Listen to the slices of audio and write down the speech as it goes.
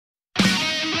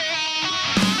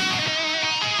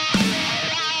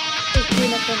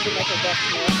Metal God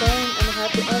Meltdown, and I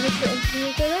have the honor to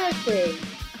introduce Garage Day.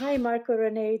 Hi, Marco,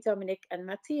 Renee, Dominic, and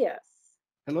Matthias.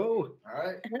 Hello.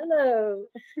 Hi. Hello.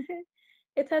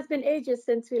 It has been ages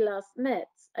since we last met.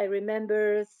 I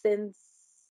remember since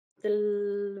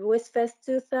the Wizzfest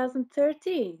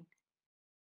 2013.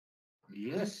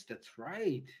 Yes, that's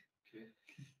right. Okay.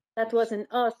 That was an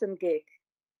awesome gig.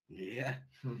 Yeah,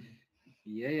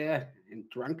 yeah. And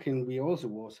drunken we also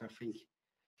was, I think.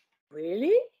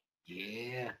 Really?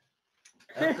 Yeah.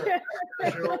 After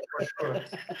the show, for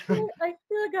sure. I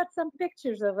still got some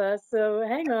pictures of us, so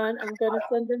hang on, I'm gonna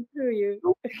send them through you.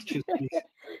 No pictures, please.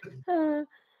 Uh,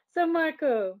 so,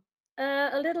 Marco,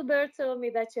 a little bird told me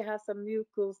that you have some new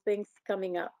cool things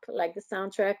coming up, like the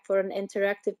soundtrack for an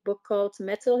interactive book called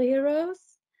Metal Heroes.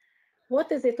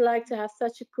 What is it like to have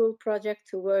such a cool project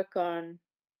to work on?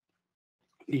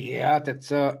 Yeah, that's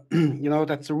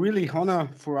that's a really honor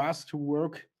for us to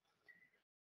work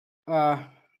uh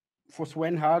for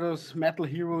Sven Harder's Metal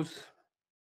Heroes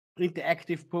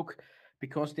interactive book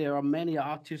because there are many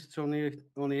artists on it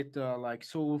like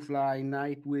Soulfly,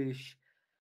 Nightwish,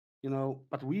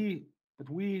 but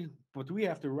we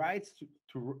have the rights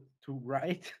to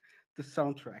write the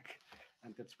soundtrack,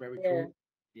 and that's very Yeah, cool.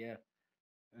 Yeah,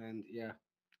 and yeah,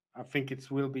 I think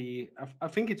I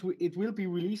think it will be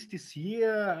released this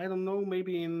year. I don't know,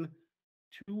 maybe in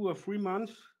 2 or 3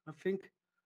 months, I think.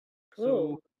 So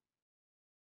cool.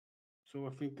 I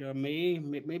think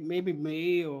maybe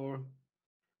May or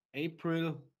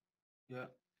April. Yeah,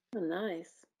 Oh,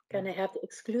 nice. Can I have the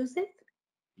exclusive?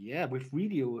 yeah, with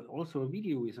video. Also, a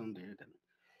video is on there. Then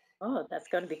Oh, that's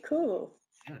gonna be cool.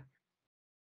 yeah,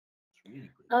 it's really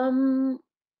great. Um,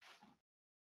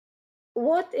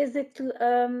 what is it?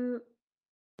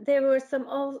 There were some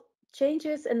all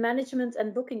changes in management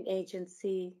and booking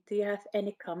agency. Do you have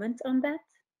any comment on that?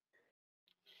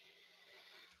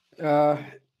 Uh,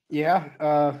 yeah,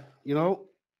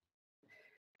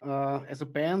 as a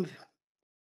band,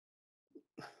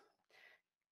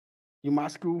 you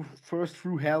must go first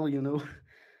through hell,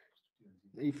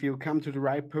 if you come to the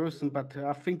right person. But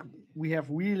I think we have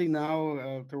really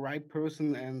now the right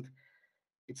person, and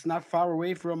it's not far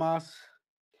away from us.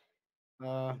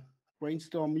 Uh,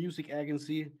 Brainstorm Music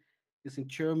Agency is in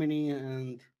Germany,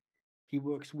 and he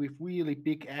works with really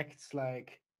big acts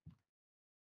like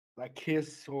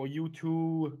Kiss or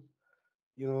U2,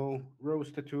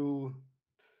 Rose Tattoo,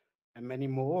 and many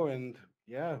more. And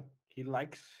yeah, he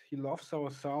loves our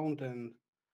sound, and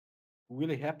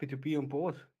really happy to be on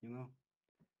board. So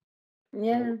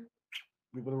Yeah,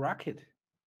 we will rock it.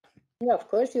 yeah, of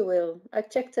course you will. I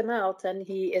checked him out, and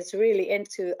he is really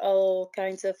into all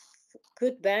kinds of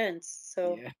good bands.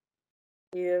 So Yeah,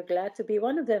 you're glad to be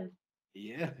one of them.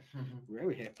 yeah,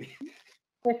 very happy.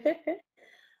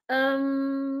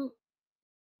 um,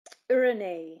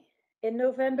 Renee, in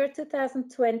November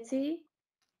 2020,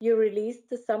 you released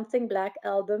the Something Black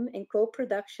album in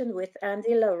co-production with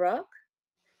Andy LaRock.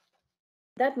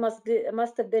 That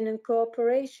must have been in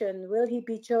cooperation. Will he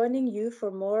be joining you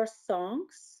for more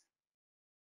songs?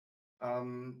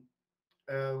 Um,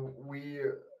 we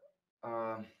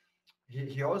uh,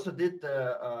 he also did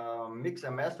the mix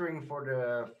and mastering for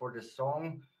the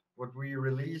song what we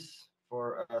release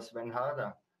for Sven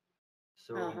Harder.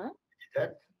 So Uh-huh.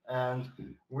 that, and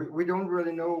we don't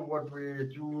really know what we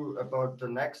do about the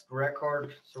next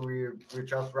record. So we're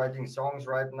just writing songs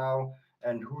right now,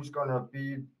 and who's gonna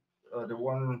be the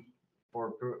one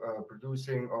for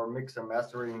producing or mix and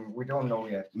mastering, we don't know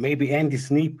yet. Maybe Andy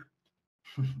Sneap.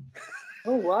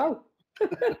 Oh wow.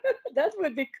 That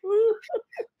would be cool.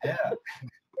 Yeah.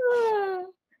 Ah,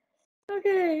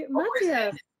 okay,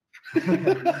 Matthias.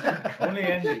 Only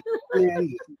Andy.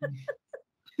 Andy.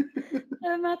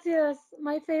 Matthias,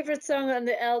 my favorite song on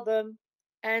the album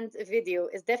and video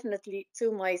is definitely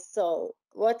To My Soul.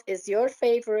 What is your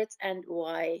favorite and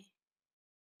why?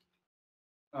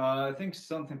 I think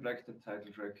Something Black, the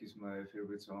title track, is my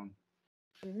favorite song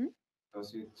Hmm.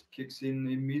 because it kicks in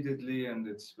immediately and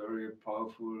it's very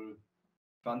powerful,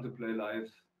 fun to play live.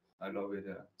 I love it.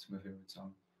 Yeah, it's my favorite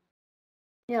song.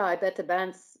 Yeah, I bet the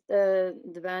bands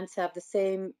have the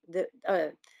same.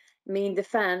 The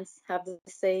fans have the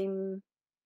same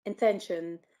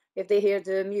intention. If they hear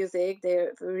the music,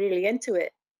 they're really into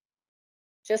it.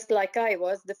 Just like I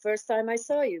was the first time I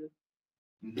saw you.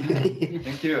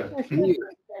 Thank you.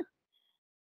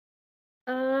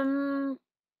 um,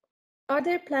 are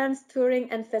there plans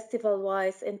touring and festival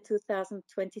wise in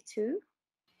 2022?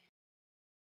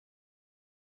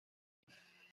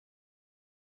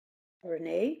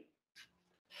 Renee?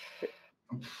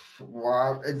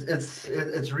 Wow,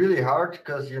 it's really hard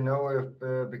because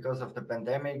if because of the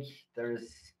pandemic, there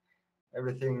is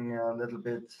everything a little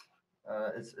bit.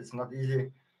 It's not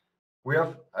easy. We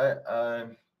have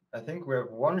I think we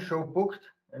have one show booked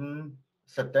in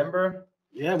September.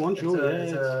 Yeah, one show.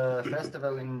 It's a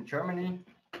festival in Germany.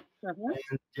 Uh-huh.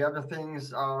 And the other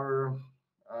things are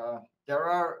there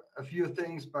are a few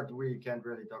things, but we can't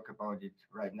really talk about it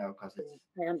right now because it's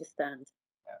I understand.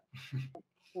 yeah.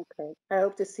 Okay. I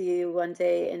hope to see you one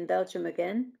day in Belgium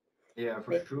again. Yeah,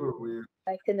 for Maybe sure. We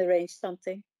I can arrange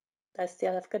something. I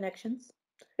still have connections.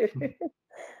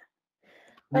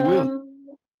 We will.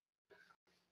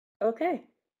 Okay.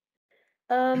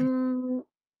 Um,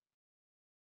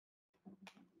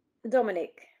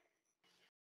 Dominic,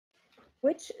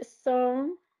 which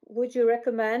song would you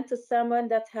recommend to someone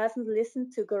that hasn't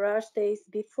listened to Garage Days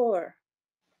before?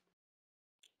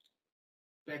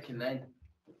 Back in line.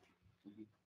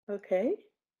 Okay,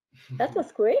 that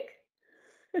was quick.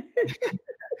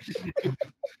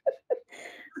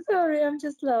 Sorry, I'm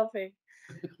just laughing.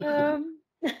 Um,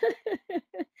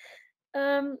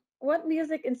 what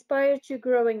music inspired you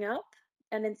growing up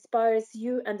and inspires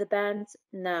you and the band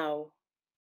now?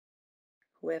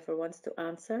 Whoever wants to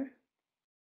answer.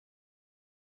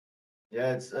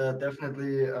 yeah, it's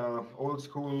definitely old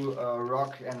school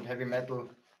rock and heavy metal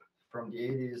from the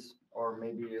 80s or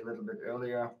maybe a little bit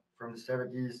earlier from the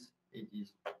 70s,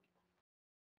 80s.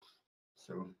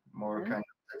 So more Yeah. kind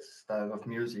of that style of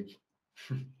music.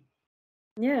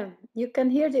 Yeah, you can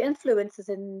hear the influences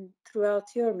in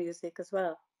throughout your music as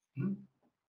well. Hmm?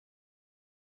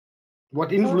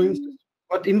 What influences? Um,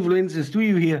 What influences do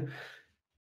you hear?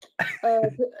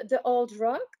 the old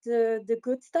rock, the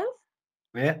good stuff.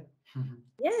 Yeah,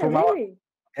 Yeah, from our really.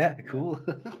 yeah, cool.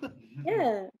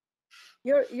 Yeah,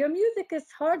 your music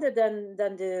is harder than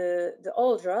the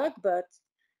old rock, but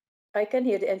I can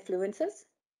hear the influences.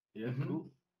 Yeah, Mhm.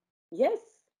 cool. Yes,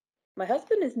 my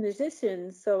husband is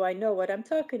musician, so I know what I'm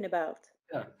talking about.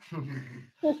 Yeah.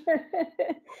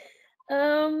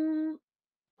 um,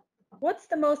 what's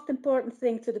the most important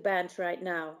thing to the band right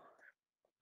now?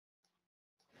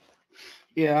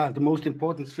 Yeah, the most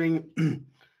important thing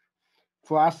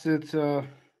for us, it's you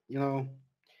know,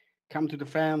 come to the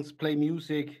fans, play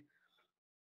music,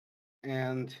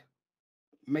 and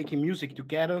making music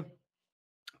together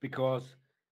because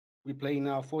we play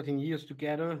now 14 years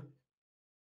together,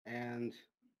 and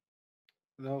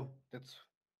that's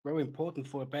very important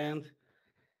for a band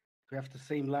to have the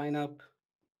same lineup,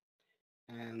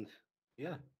 and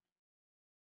yeah,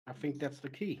 I think that's the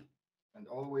key. And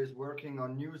always working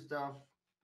on new stuff.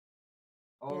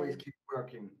 Always Yeah, keep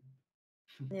working.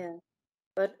 yeah.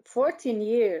 But 14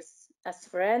 years as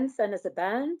friends and as a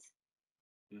band,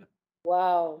 Yeah,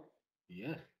 wow,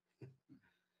 yeah,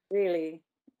 really.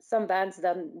 Some bands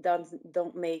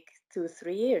don't make 2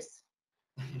 3 years.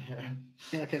 Yeah.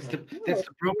 yeah. Oh, That's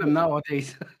the problem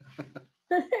nowadays.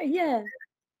 yeah.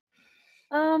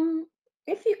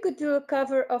 If you could do a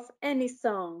cover of any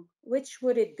song, which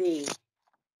would it be?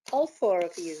 All four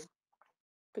of you,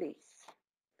 please.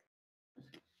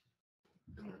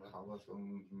 Cover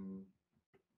song.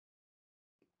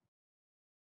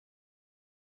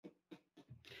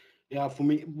 Yeah, for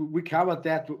me, we covered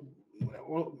that.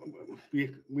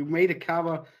 We made a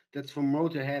cover that's from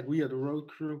Motorhead. We are the road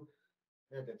crew.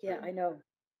 Yeah, that's Yeah, right. I know.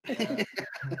 Yeah.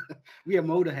 We are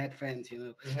Motorhead fans.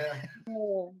 Yeah.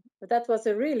 Oh, but that was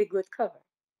a really good cover.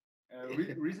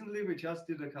 Recently, we just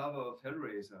did a cover of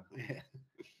Hellraiser. Yeah.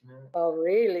 Yeah. Oh,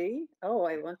 really? Oh,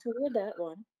 I want to hear that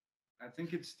one. I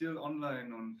think it's still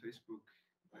online on Facebook.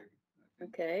 Like, I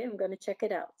think Okay, I'm gonna check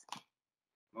it out.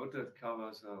 Motorhead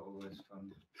covers are always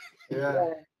fun.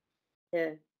 Yeah. Yeah,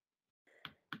 yeah.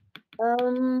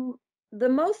 Um, the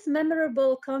most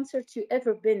memorable concert you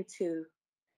ever been to?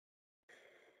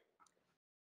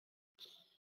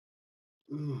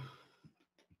 Ooh.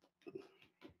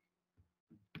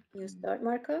 You start,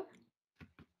 Marco?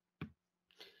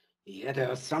 Yeah, there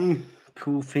are some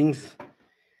cool things.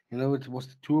 It was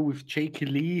the tour with Jake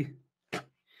Lee.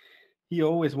 He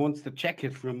always wants the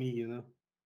jacket from me.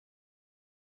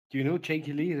 Do you know Jake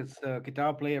Lee? That's a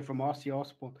guitar player from Ozzy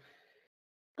Osbourne.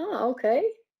 Oh, okay.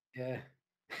 Yeah.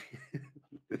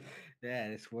 Yeah,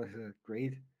 this was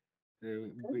great. We,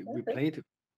 Okay, we okay. played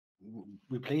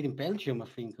we played in Belgium, I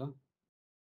think, huh?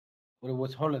 Or it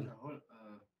was Holland,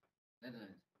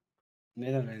 Netherlands.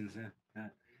 Netherlands. Yeah.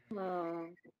 Oh,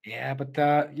 Yeah, but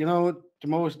the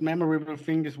most memorable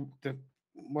thing is that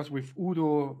was with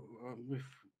Udo, with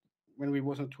when we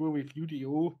was on tour with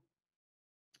UDO.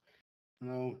 You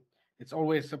know, it's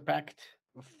always a packed,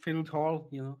 filled hall,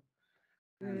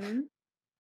 and mm,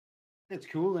 it's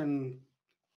cool and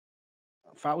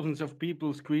thousands of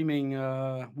people screaming,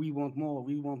 "We want more!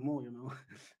 We want more!"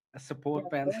 a support Yeah,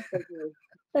 band. of course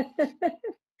they do.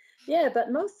 Yeah,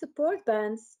 but most support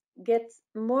bands get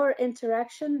more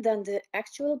interaction than the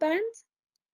actual band.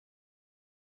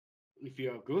 If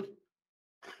you are good.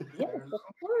 Yes, of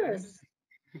course.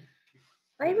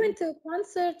 I went to a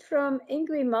concert from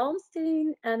Yngwie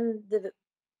Malmsteen, and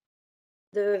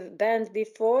the band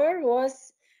before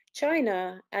was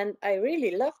China, and I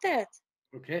really loved that.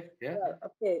 Okay, yeah. Well,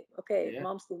 okay, Yeah.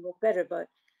 Malmsteen was better, but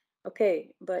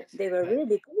okay, but they were Right.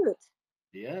 really good.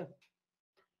 Yeah.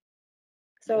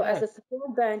 So Yeah. as a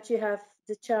support band, you have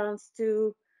the chance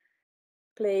to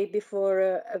play before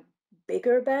a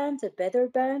bigger band, a better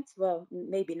band. Well,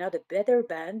 maybe not a better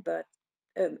band, but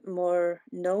a more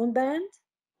known band.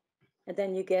 And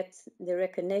then you get the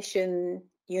recognition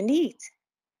you need,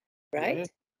 right?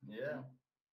 Yeah.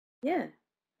 Yeah,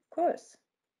 of course.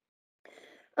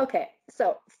 Okay,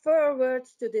 so 4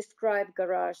 words to describe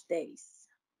Garage Days.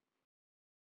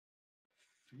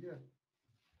 Yeah.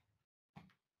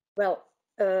 Well,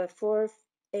 4,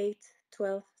 8,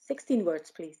 12, 16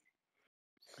 words, please.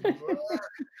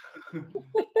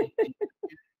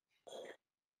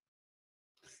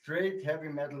 Straight heavy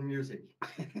metal music.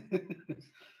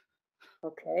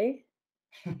 Okay.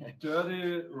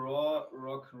 Dirty, raw,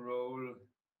 rock and roll,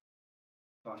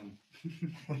 fun.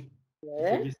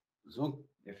 Yeah. So,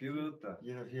 Ja, 4 Wörter.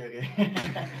 Ja, vier.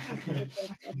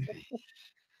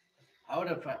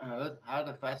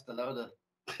 Harder, faster, louder,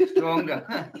 stronger.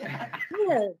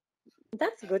 Yeah,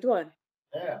 that's a good one.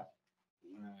 Yeah.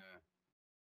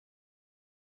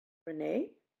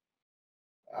 Renee?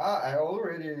 I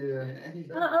already.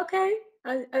 Oh, okay.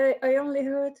 I only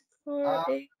heard 4,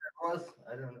 8. Was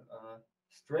I don't know.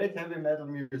 Straight heavy metal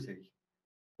music.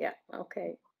 Yeah,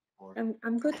 okay. Or-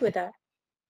 I'm good with that.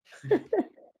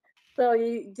 So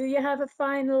do you have a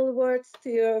final words to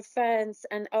your fans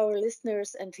and our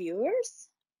listeners and viewers?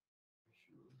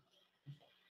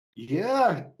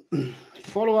 yeah.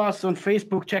 Follow us on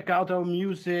Facebook. Check out our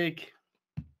music.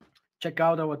 Check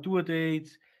out our tour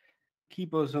dates.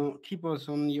 Keep us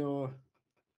on your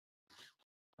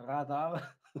radar.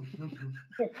 On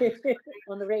the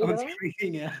On radar?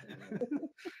 screen, yeah.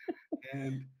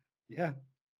 And yeah,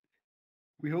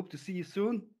 we hope to see you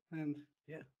soon. And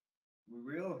yeah,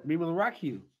 we will rock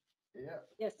you. Yeah.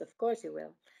 Yes, of course you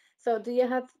will. So do you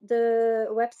have the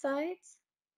websites?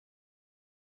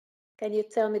 Can you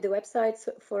tell me the websites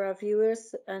for our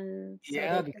viewers and so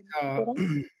Yeah, they can look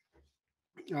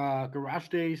it up?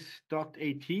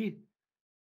 garagedays.at.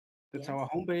 That's our Yes.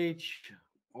 homepage.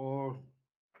 Or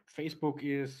Facebook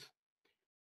is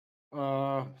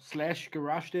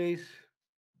 /garage days.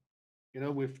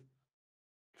 With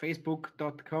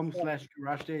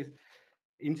facebook.com/garage days.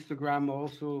 Instagram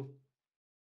also.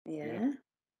 Yeah.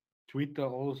 Twitter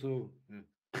also.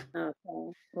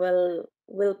 Okay. Well,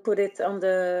 we'll put it on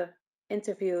the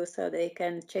interview so they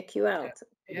can check you out.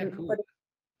 Yeah, Mm, cool.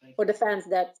 For the fans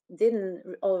that didn't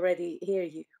already hear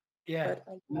you. Yeah. But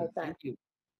I like that. Thank you.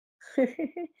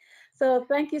 So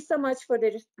thank you so much for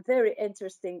this very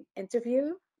interesting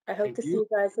interview. I hope Thank to see you.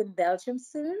 you guys in Belgium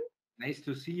soon. Nice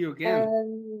to see you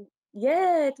again.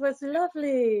 Yeah, it was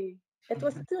lovely. It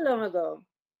was too long ago.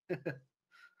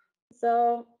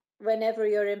 So whenever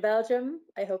you're in Belgium,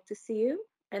 I hope to see you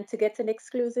and to get an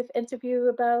exclusive interview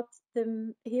about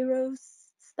the heroes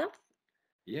stuff.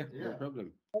 Yeah, no Yeah.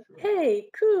 problem. Hey,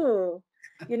 cool.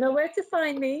 You know where to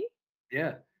find me.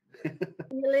 Yeah.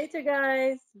 See you later,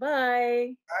 guys.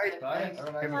 Bye. Bye. Bye. Have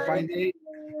a nice Have a day. fine day.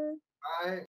 Bye.